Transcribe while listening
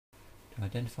To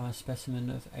identify a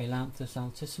specimen of Ailanthus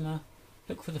altissima,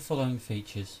 look for the following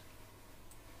features: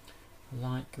 a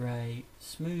light grey,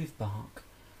 smooth bark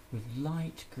with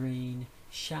light green,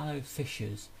 shallow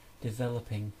fissures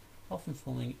developing, often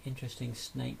forming interesting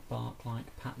snake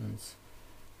bark-like patterns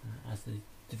as it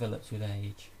develops with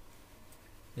age.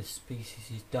 This species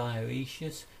is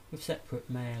dioecious with separate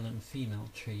male and female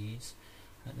trees.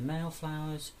 The male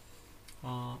flowers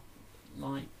are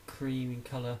light cream in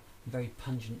colour, very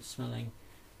pungent smelling,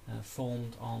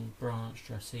 formed on branched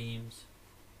racemes.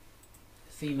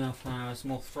 The female flowers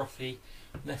more frothy,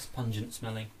 less pungent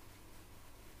smelling.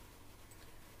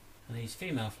 And these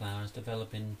female flowers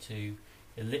develop into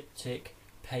elliptic,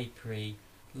 papery,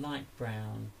 light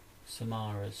brown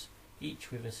samaras, each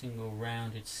with a single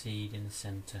rounded seed in the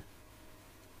centre.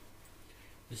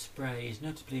 The spray is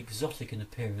notably exotic in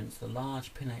appearance, the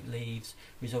large pinnate leaves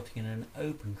resulting in an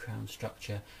open crown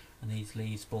structure, and these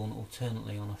leaves borne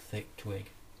alternately on a thick twig.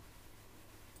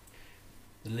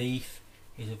 The leaf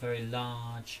is a very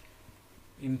large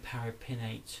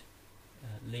imparipinnate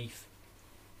leaf,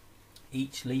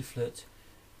 each leaflet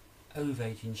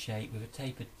ovate in shape with a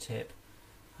tapered tip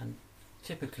and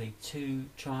typically two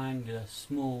triangular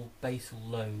small basal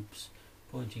lobes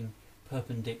pointing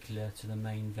perpendicular to the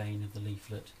main vein of the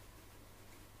leaflet.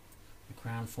 The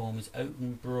crown form is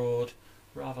open, broad,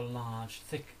 rather large,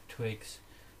 thick twigs,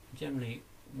 generally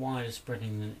wider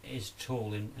spreading than it is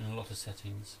tall in a lot of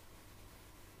settings.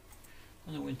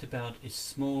 And the winter bud is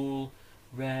small,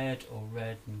 red or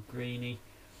red and greeny,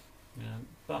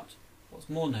 but what's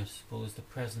more noticeable is the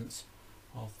presence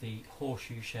of the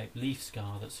horseshoe-shaped leaf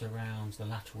scar that surrounds the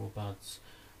lateral buds,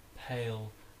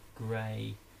 pale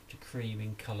grey to cream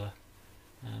in colour,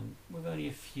 with only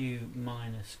a few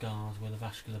minor scars where the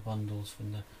vascular bundles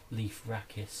from the leaf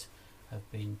rachis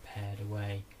have been pared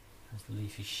away as the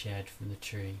leaf is shed from the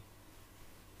tree.